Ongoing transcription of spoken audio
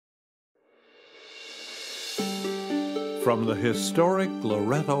from the historic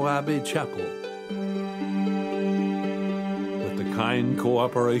Loretto Abbey Chapel, with the kind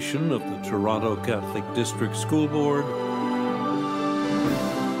cooperation of the Toronto Catholic District School Board,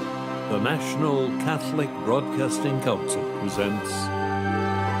 the National Catholic Broadcasting Council presents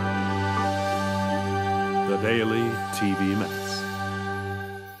the Daily TV Mass.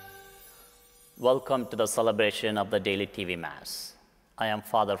 Welcome to the celebration of the Daily TV Mass. I am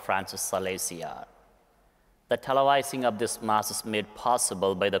Father Francis Salasiar. The televising of this Mass is made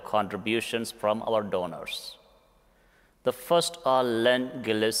possible by the contributions from our donors. The first are Len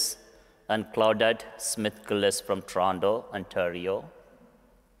Gillis and Claudette Smith-Gillis from Toronto, Ontario,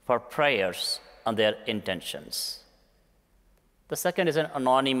 for prayers and their intentions. The second is an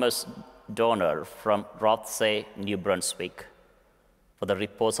anonymous donor from Rothsay, New Brunswick, for the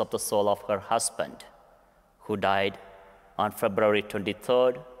repose of the soul of her husband, who died on February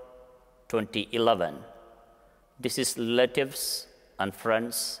 23rd, 2011, deceased relatives and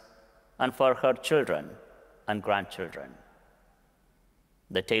friends, and for her children and grandchildren.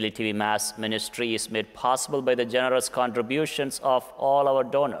 The Daily TV Mass ministry is made possible by the generous contributions of all our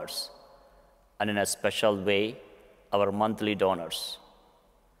donors, and in a special way, our monthly donors.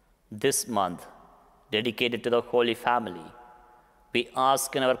 This month, dedicated to the Holy Family, we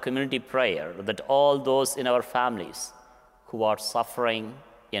ask in our community prayer that all those in our families who are suffering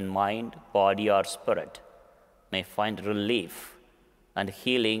in mind, body, or spirit may find relief and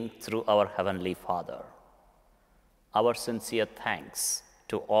healing through our Heavenly Father. Our sincere thanks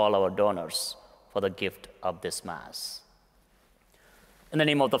to all our donors for the gift of this Mass. In the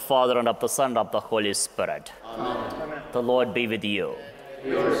name of the Father, and of the Son, and of the Holy Spirit. Amen. The Lord be with you.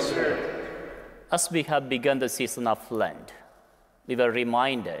 Your spirit. As we have begun the season of Lent, we were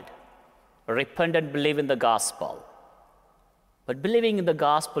reminded, repent and believe in the gospel. But believing in the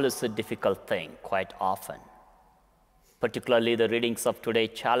gospel is a difficult thing quite often. Particularly the readings of today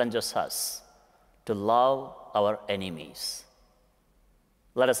challenges us to love our enemies.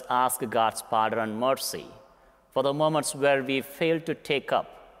 Let us ask God's pardon and mercy for the moments where we fail to take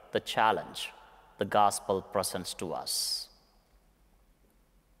up the challenge the gospel presents to us.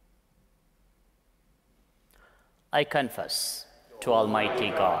 I confess to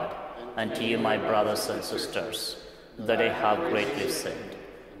Almighty God and to you, my brothers and sisters, that I have greatly sinned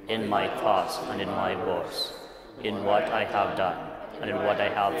in my thoughts and in my words, in what I have done and in what I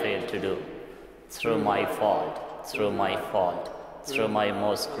have failed to do, through my fault, through my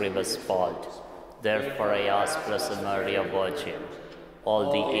most grievous fault. Therefore I ask Blessed Mary, a Virgin,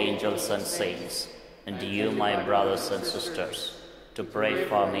 all the angels and saints, and you, my brothers and sisters, to pray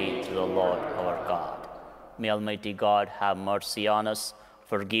for me to the Lord our God. May Almighty God have mercy on us,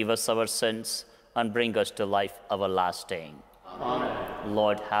 forgive us our sins, and bring us to life everlasting. Amen.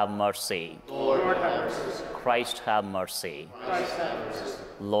 Lord, have mercy. Lord, have mercy. Christ, have mercy. Christ, have mercy.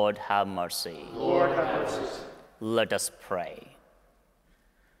 Lord, have mercy. Lord, have mercy. Let us pray.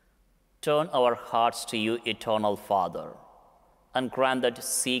 Turn our hearts to you, eternal Father, and grant that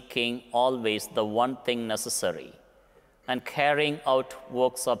seeking always the one thing necessary and carrying out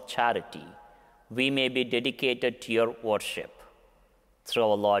works of charity, we may be dedicated to your worship. Through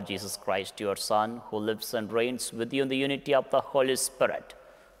our Lord Jesus Christ, your Son, who lives and reigns with you in the unity of the Holy Spirit,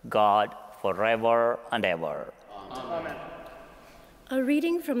 God, forever and ever. Amen. A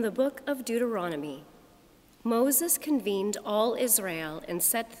reading from the book of Deuteronomy. Moses convened all Israel and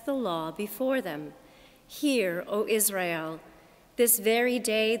set the law before them. Hear, O Israel, this very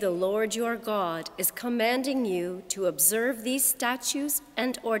day the Lord your God is commanding you to observe these statutes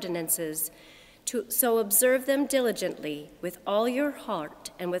and ordinances, so observe them diligently with all your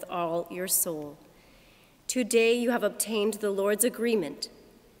heart and with all your soul. Today you have obtained the Lord's agreement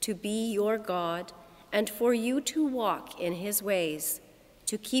to be your God and for you to walk in his ways,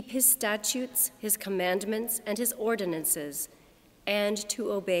 to keep his statutes, his commandments, and his ordinances, and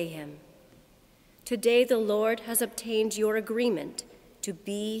to obey him. Today the Lord has obtained your agreement to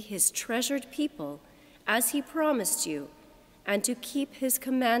be his treasured people, as he promised you, and to keep his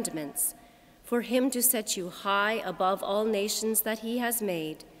commandments, for him to set you high above all nations that he has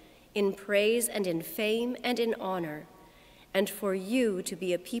made, in praise and in fame and in honor, and for you to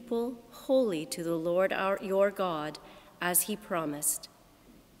be a people holy to the Lord your God, as he promised.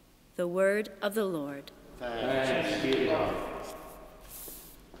 The word of the Lord. Thanks be to God.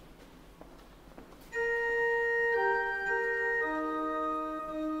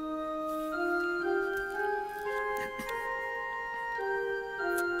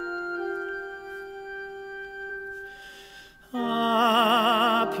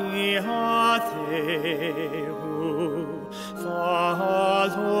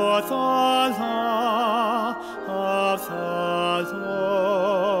 Of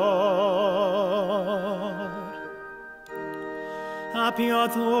Happy are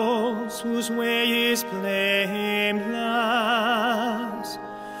those whose way is blameless,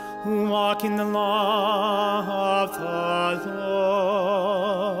 who walk in the law of the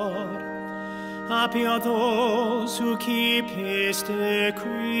Lord. Happy are those who keep his decrees,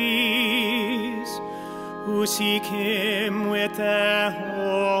 who seek him with their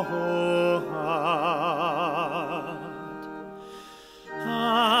whole heart.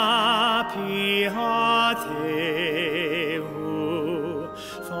 Happy are they who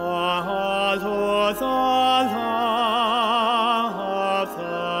follow the law of the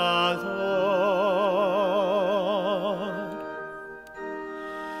Lord.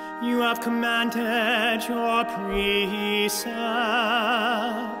 You have commanded your precepts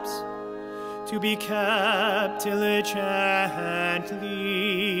to be kept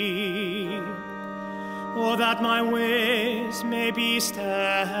diligently, oh, that my ways may be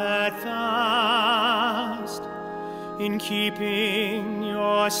steadfast in keeping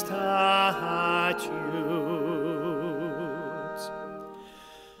your statutes.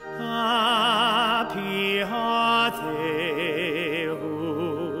 Happy are they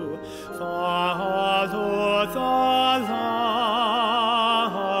who follow the law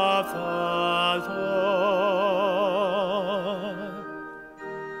of the Lord.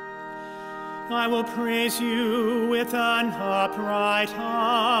 I will praise you with an upright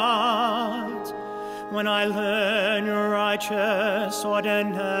heart when I learn your righteous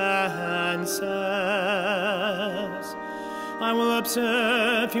ordinances. I will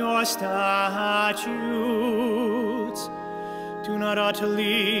observe your statutes. Do not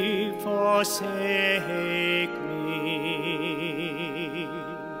utterly forsake me.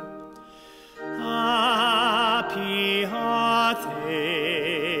 Happy are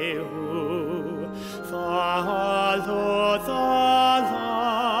they who follow the law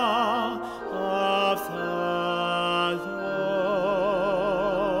of the Lord.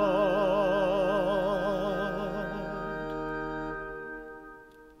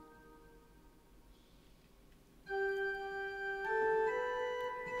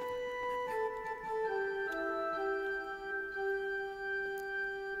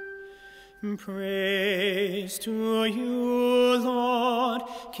 Praise to you, Lord,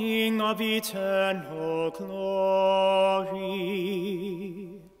 King of eternal glory.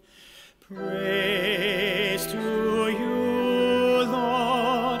 Praise to you,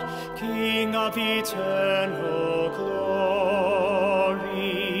 Lord, King of eternal glory.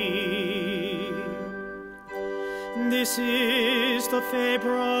 This is the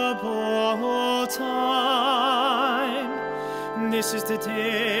favorable time. This is the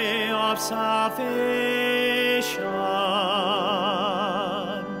day of salvation.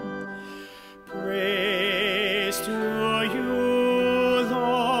 Praise to you,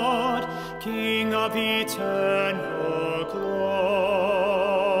 Lord, King of eternal glory.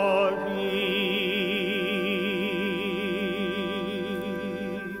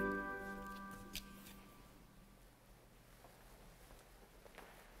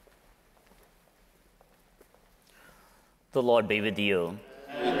 The Lord be with you.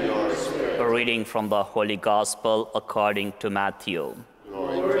 And your spirit. A reading from the Holy Gospel according to Matthew.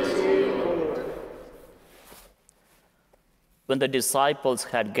 Glory to you, Lord. When the disciples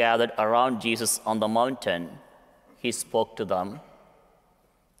had gathered around Jesus on the mountain, he spoke to them.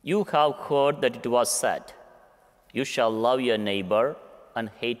 You have heard that it was said, you shall love your neighbor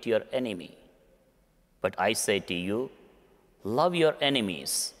and hate your enemy. But I say to you, love your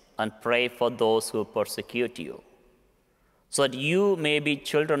enemies and pray for those who persecute you, so that you may be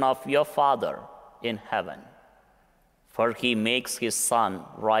children of your Father in heaven. For he makes his sun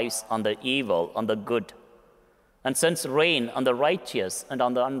rise on the evil and the good, and sends rain on the righteous and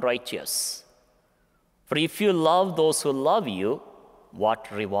on the unrighteous. For if you love those who love you, what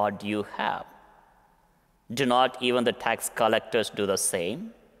reward do you have? Do not even the tax collectors do the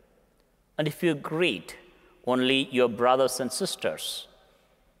same? And if you greet only your brothers and sisters,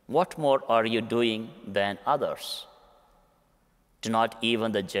 what more are you doing than others? Do not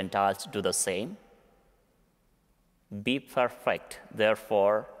even the Gentiles do the same? Be perfect,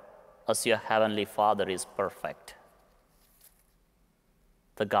 therefore, as your heavenly Father is perfect.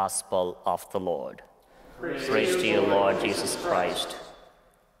 The Gospel of the Lord. Praise to you, Lord Jesus Christ.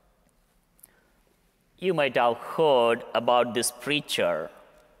 You might have heard about this preacher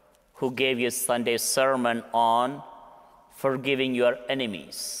who gave a Sunday sermon on forgiving your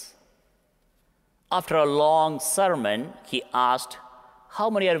enemies. After a long sermon, he asked, how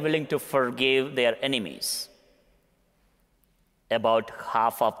many are willing to forgive their enemies? About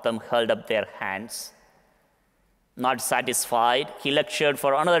half of them held up their hands. Not satisfied, he lectured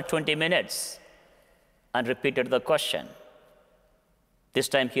for another 20 minutes and repeated the question. This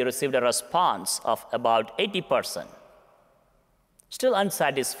time he received a response of about 80%. Still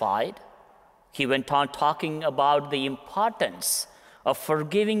unsatisfied, he went on talking about the importance of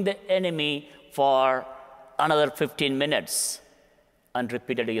forgiving the enemy for another 15 minutes and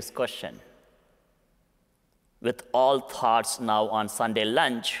repeated his question. With all thoughts now on Sunday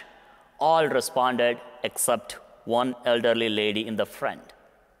lunch, all responded except one elderly lady in the front.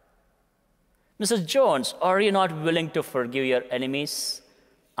 "Mrs. Jones, are you not willing to forgive your enemies?"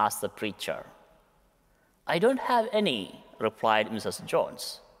 asked the preacher. "I don't have any," replied Mrs.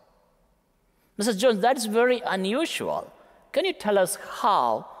 Jones. "Mrs. Jones, that is very unusual. Can you tell us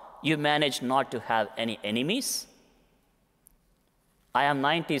how you manage not to have any enemies?" "I am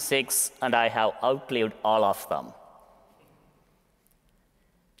 96 and I have outlived all of them."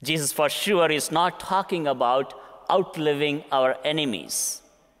 Jesus for sure is not talking about outliving our enemies.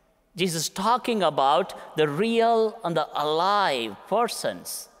 Jesus is talking about the real and the alive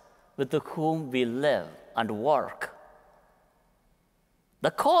persons with whom we live and work.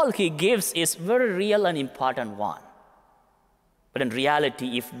 The call he gives is very real and important one. But in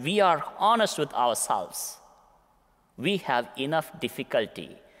reality, if we are honest with ourselves, we have enough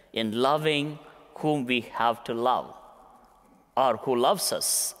difficulty in loving whom we have to love, or who loves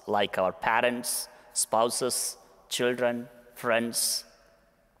us, like our parents, spouses, children, friends.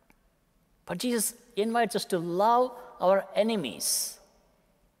 But Jesus invites us to love our enemies.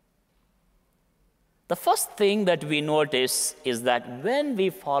 The first thing that we notice is that when we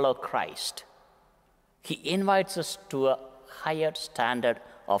follow Christ, he invites us to a higher standard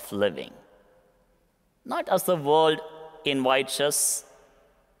of living. Not as the world invites us,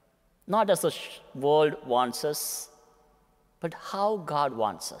 not as the world wants us, but how God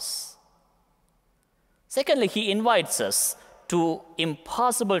wants us. Secondly, he invites us to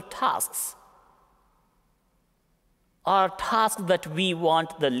impossible tasks, or tasks that we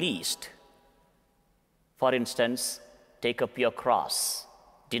want the least. For instance, take up your cross,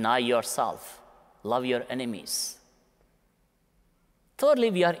 deny yourself, love your enemies.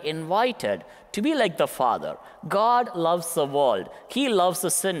 Thirdly, we are invited to be like the Father. God loves the world. He loves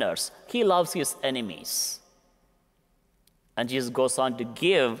the sinners. He loves his enemies. And Jesus goes on to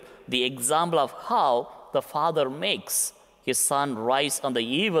give the example of how the Father makes his sun rise on the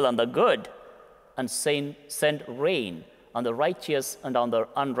evil and the good and send rain on the righteous and on the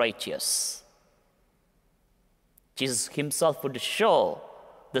unrighteous. Jesus himself would show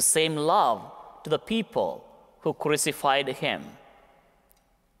the same love to the people who crucified him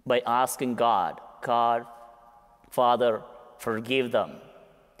by asking God, "Father, forgive them.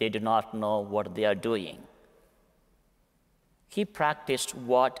 They do not know what they are doing." He practiced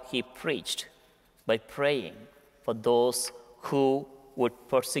what he preached by praying for those who would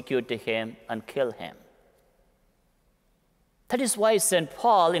persecute him and kill him. That is why St.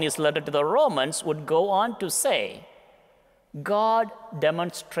 Paul, in his letter to the Romans, would go on to say, God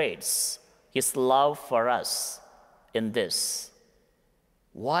demonstrates his love for us in this: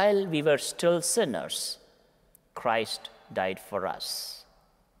 while we were still sinners, Christ died for us.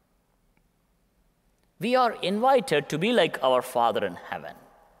 We are invited to be like our Father in heaven.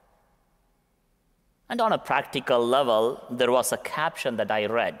 And on a practical level, there was a caption that I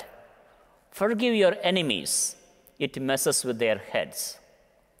read: "Forgive your enemies, it messes with their heads."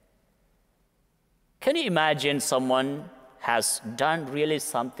 Can you imagine someone has done really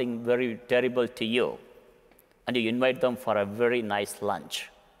something very terrible to you, and you invite them for a very nice lunch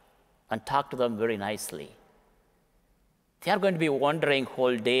and talk to them very nicely? They are going to be wondering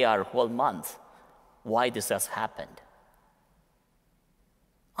whole day or whole month why this has happened.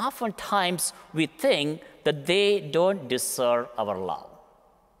 Oftentimes, we think that they don't deserve our love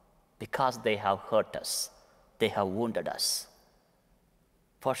because they have hurt us, they have wounded us.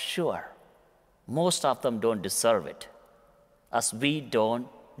 For sure, most of them don't deserve it, as we don't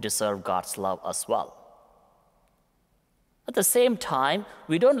deserve God's love as well. At the same time,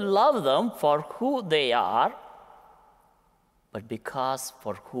 we don't love them for who they are, but because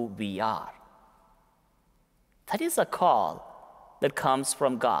for who we are. That is a call that comes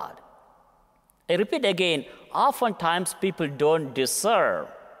from God. I repeat again, oftentimes people don't deserve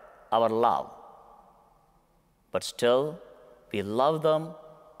our love, but still we love them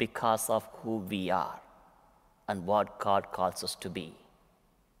because of who we are and what God calls us to be.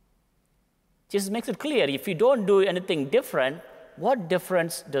 Jesus makes it clear, if you don't do anything different, what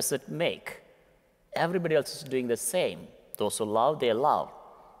difference does it make? Everybody else is doing the same. Those who love, they love.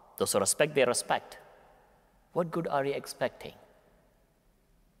 Those who respect, they respect. What good are you expecting?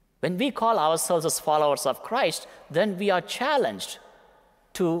 When we call ourselves as followers of Christ, then we are challenged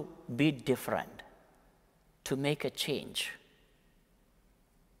to be different, to make a change.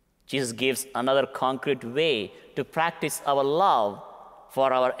 Jesus gives another concrete way to practice our love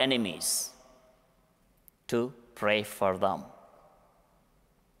for our enemies, to pray for them.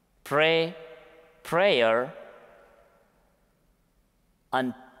 Prayer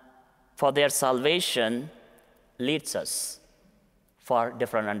and for their salvation leads us for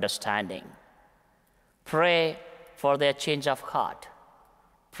different understanding. Pray for their change of heart.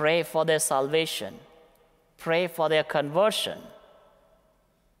 Pray for their salvation. Pray for their conversion.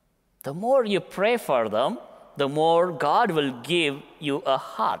 The more you pray for them, the more God will give you a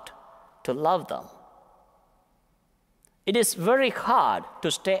heart to love them. It is very hard to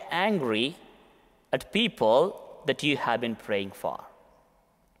stay angry at people that you have been praying for.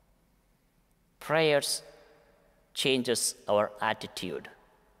 Prayers changes our attitude.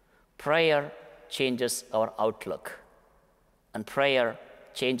 Prayer changes our outlook. And prayer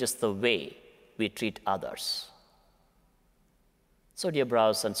changes the way we treat others. So, dear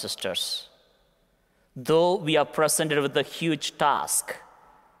brothers and sisters, though we are presented with a huge task,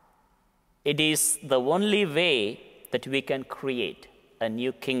 it is the only way that we can create a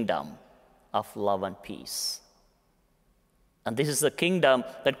new kingdom of love and peace. And this is the kingdom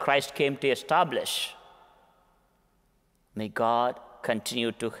that Christ came to establish. May God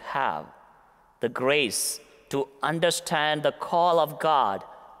continue to have the grace to understand the call of God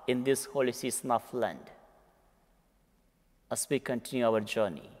in this holy season of Lent. As we continue our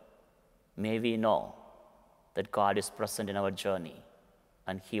journey, may we know that God is present in our journey,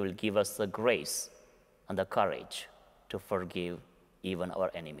 and He will give us the grace and the courage to forgive even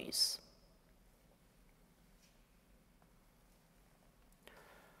our enemies.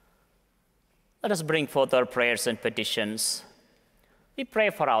 Let us bring forth our prayers and petitions. We pray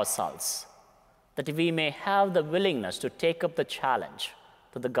for ourselves, that we may have the willingness to take up the challenge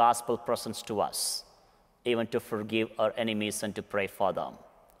that the gospel presents to us, even to forgive our enemies and to pray for them.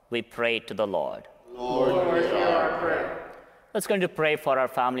 We pray to the Lord. Lord, hear our prayer. Let's go to pray for our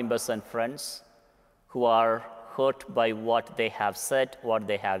family members and friends who are hurt by what they have said, what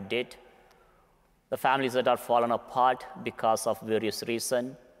they have did. The families that are fallen apart because of various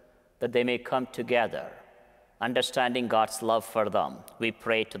reasons, that they may come together, understanding God's love for them. We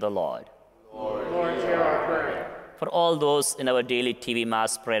pray to the Lord. Lord, hear our prayer. For all those in our daily TV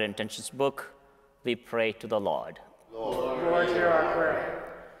Mass Prayer Intentions book, we pray to the Lord. Lord, hear our prayer.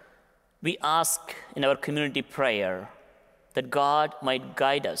 We ask in our community prayer that God might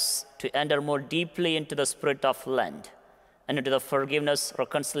guide us to enter more deeply into the spirit of Lent and into the forgiveness,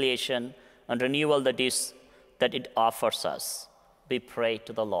 reconciliation, and renewal that it offers us. We pray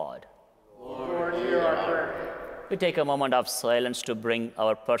to the Lord. Lord, hear our prayer. We take a moment of silence to bring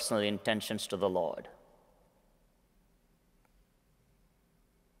our personal intentions to the Lord.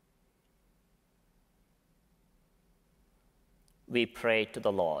 We pray to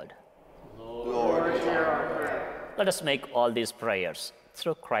the Lord. Lord, hear our prayer. Let us make all these prayers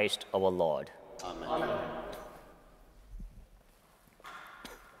through Christ our Lord. Amen.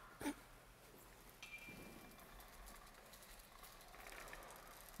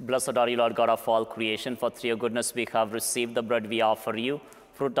 Blessed are you, Lord God of all creation, for through your goodness we have received the bread we offer you,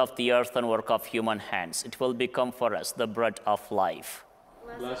 fruit of the earth and work of human hands. It will become for us the bread of life.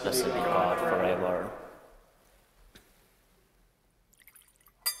 Blessed be God forever.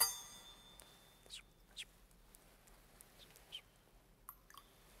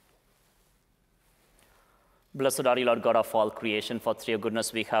 Blessed are you, Lord God of all creation, for through your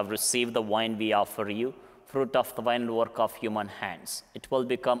goodness we have received the wine we offer you, fruit of the vine and work of human hands. It will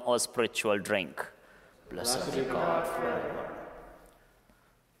become our spiritual drink. Blessed be God forever.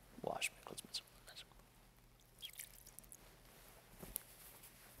 Wash me, cleanse me.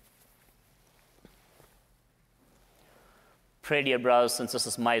 Pray, dear brothers and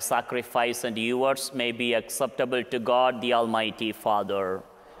sisters, my sacrifice and yours may be acceptable to God, the Almighty Father.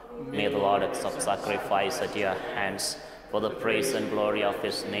 May the Lord accept sacrifice at your hands for the praise and glory of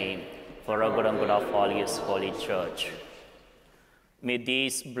his name, for our good and good of all his holy church. May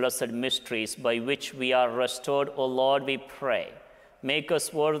these blessed mysteries by which we are restored, O Lord, we pray, make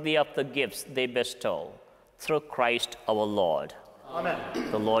us worthy of the gifts they bestow, through Christ our Lord. Amen.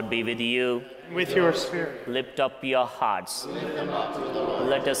 The Lord be with you. And with your spirit. Lift up your hearts. Lift them up to the Lord.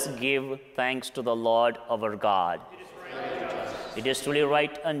 Let us give thanks to the Lord our God. It is truly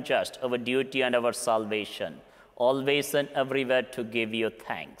right and just, our duty and our salvation, always and everywhere to give you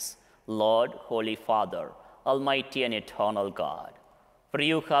thanks, Lord, Holy Father, Almighty and eternal God. For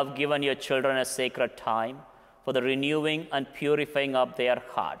you have given your children a sacred time for the renewing and purifying of their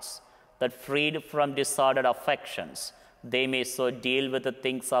hearts, that freed from disordered affections, they may so deal with the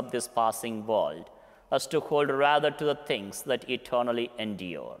things of this passing world, as to hold rather to the things that eternally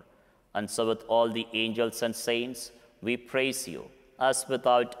endure. And so with all the angels and saints, we praise you, as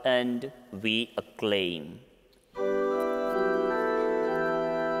without end we acclaim.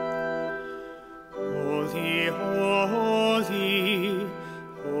 Holy, holy,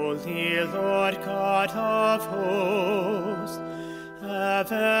 holy Lord God of hosts,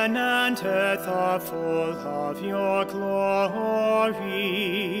 heaven and earth are full of your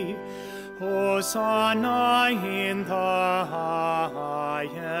glory. Hosanna in the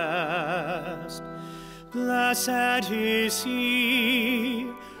highest. Blessed is he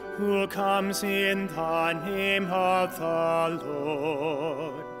who comes in the name of the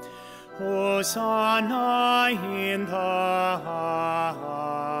Lord. Hosanna in the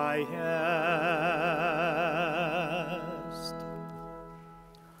highest.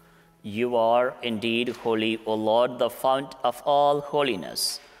 You are indeed holy, O Lord, the fount of all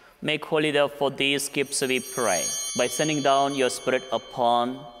holiness. Make holy, therefore, these gifts, we pray, by sending down your Spirit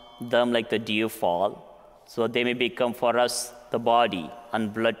upon them like the dew fall, so that they may become for us the body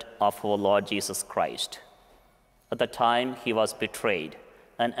and blood of our Lord Jesus Christ. At the time he was betrayed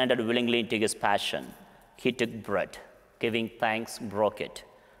and entered willingly into his passion, he took bread, giving thanks, broke it,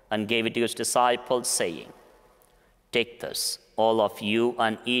 and gave it to his disciples, saying, "Take this, all of you,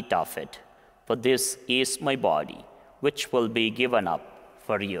 and eat of it, for this is my body, which will be given up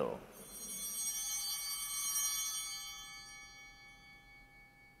for you."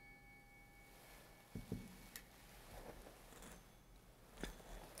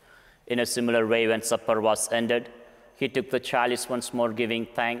 In a similar way, when supper was ended, he took the chalice once more, giving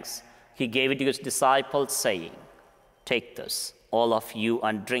thanks. He gave it to his disciples, saying, "Take this, all of you,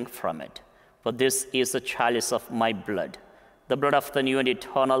 and drink from it, for this is the chalice of my blood, the blood of the new and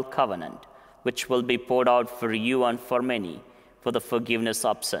eternal covenant, which will be poured out for you and for many for the forgiveness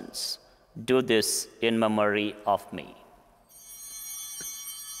of sins. Do this in memory of me."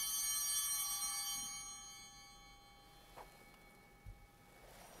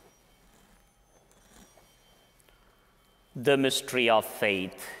 The mystery of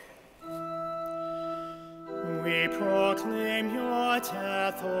faith. We proclaim your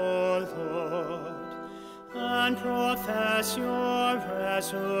death, O Lord, and profess your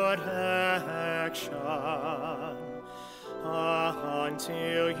resurrection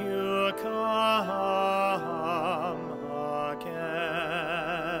until you come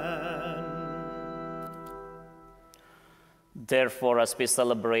again. Therefore, as we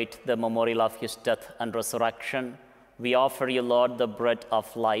celebrate the memorial of his death and resurrection, we offer you, Lord, the bread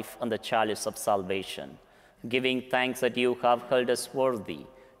of life and the chalice of salvation, giving thanks that you have held us worthy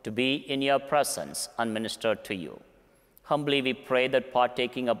to be in your presence and minister to you. Humbly we pray that,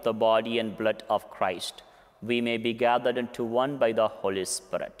 partaking of the body and blood of Christ, we may be gathered into one by the Holy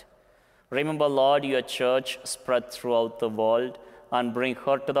Spirit. Remember, Lord, your church spread throughout the world, and bring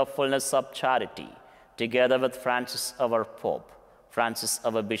her to the fullness of charity, together with Francis our Pope, Francis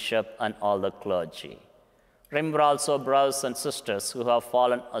our Bishop, and all the clergy. Remember also brothers and sisters who have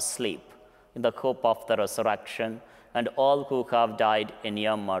fallen asleep in the hope of the resurrection, and all who have died in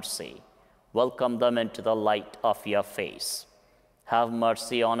your mercy. Welcome them into the light of your face. Have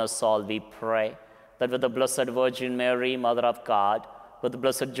mercy on us all, we pray, that with the Blessed Virgin Mary, Mother of God, with the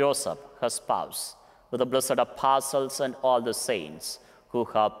Blessed Joseph, her spouse, with the blessed apostles and all the saints who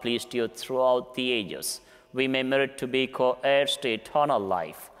have pleased you throughout the ages, we may merit to be co-heirs to eternal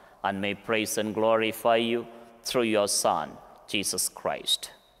life, and may praise and glorify you through your Son, Jesus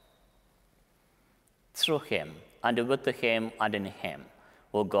Christ. Through him, and with him, and in him,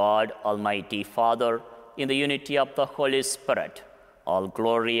 O God, Almighty Father, in the unity of the Holy Spirit, all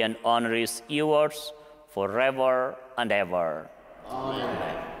glory and honor is yours forever and ever.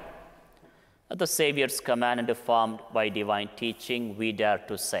 Amen. At the Savior's command and informed by divine teaching, we dare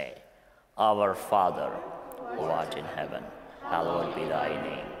to say, Our Father, who art in heaven, hallowed be thy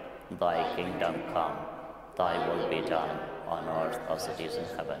name. Thy kingdom come, thy will be done on earth as it is in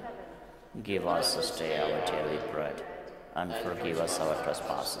heaven. Give us this day our daily bread, and forgive us our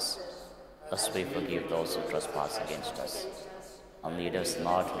trespasses, as we forgive those who trespass against us. And lead us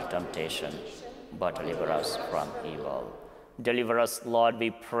not into temptation, but deliver us from evil. Deliver us, Lord,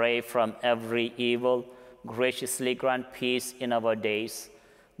 we pray, from every evil. Graciously grant peace in our days,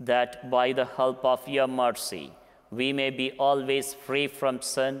 that by the help of your mercy, we may be always free from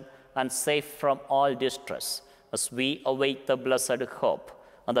sin and safe from all distress, as we await the blessed hope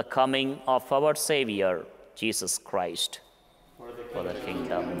and the coming of our Savior, Jesus Christ. For the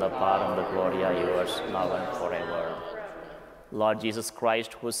kingdom, the power, and the glory are yours, now and forever. Lord Jesus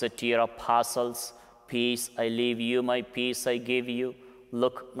Christ, who said to your apostles, Peace I leave you, my peace I give you,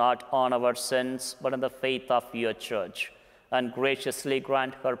 look not on our sins, but on the faith of your church, and graciously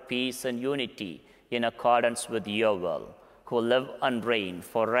grant her peace and unity in accordance with your will, who live and reign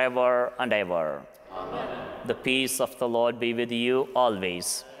forever and ever. Amen. The peace of the Lord be with you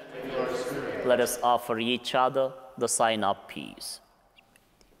always. And with your spirit. Let us offer each other the sign of peace.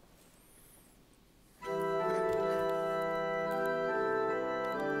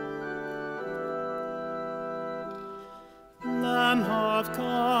 Lamb of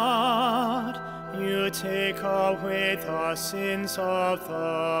God, you take away the sins of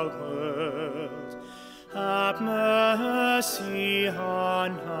the world. Have mercy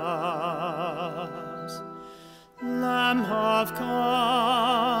on us. Lamb of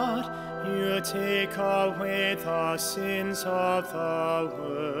God, you take away the sins of the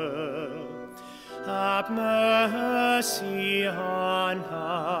world. Have mercy on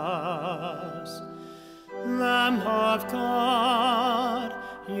us. Lamb of God,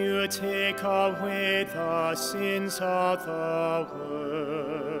 you take away the sins of the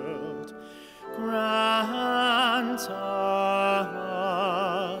world. Grant us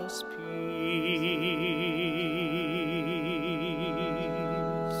peace.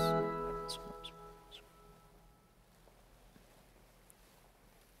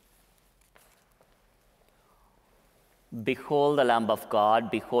 Behold the Lamb of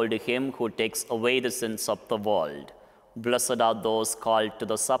God, behold him who takes away the sins of the world. Blessed are those called to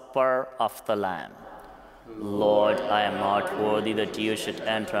the supper of the Lamb. Lord, I am not worthy that you should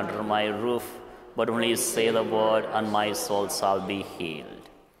enter under my roof, but only say the word, and my soul shall be healed.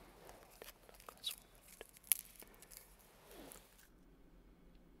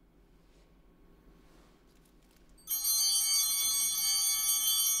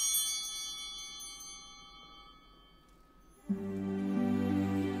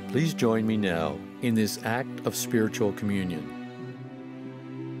 Please join me now in this act of spiritual communion.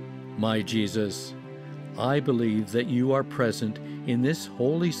 My Jesus, I believe that you are present in this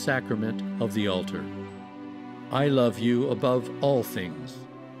holy sacrament of the altar. I love you above all things,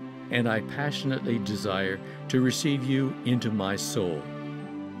 and I passionately desire to receive you into my soul.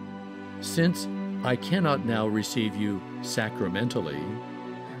 Since I cannot now receive you sacramentally,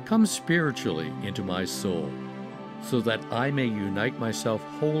 come spiritually into my soul, so that I may unite myself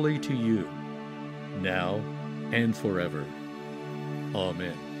wholly to you, now and forever.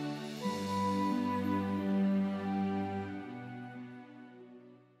 Amen.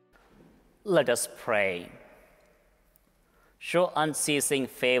 Let us pray. Show unceasing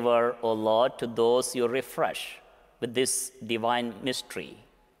favor, O Lord, to those you refresh with this divine mystery,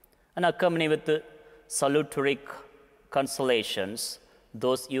 and accompany with the salutary consolations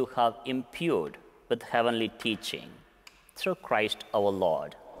those you have imbued with heavenly teaching, through Christ our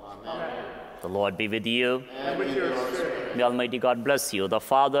Lord. Amen. The Lord be with you. And with your spirit. May Almighty God bless you, the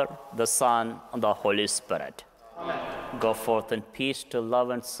Father, the Son, and the Holy Spirit. Amen. Go forth in peace to love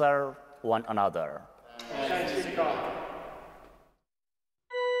and serve one another. Thanks be to God.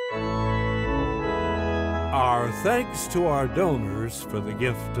 Our thanks to our donors for the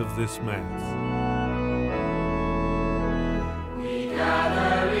gift of this Mass.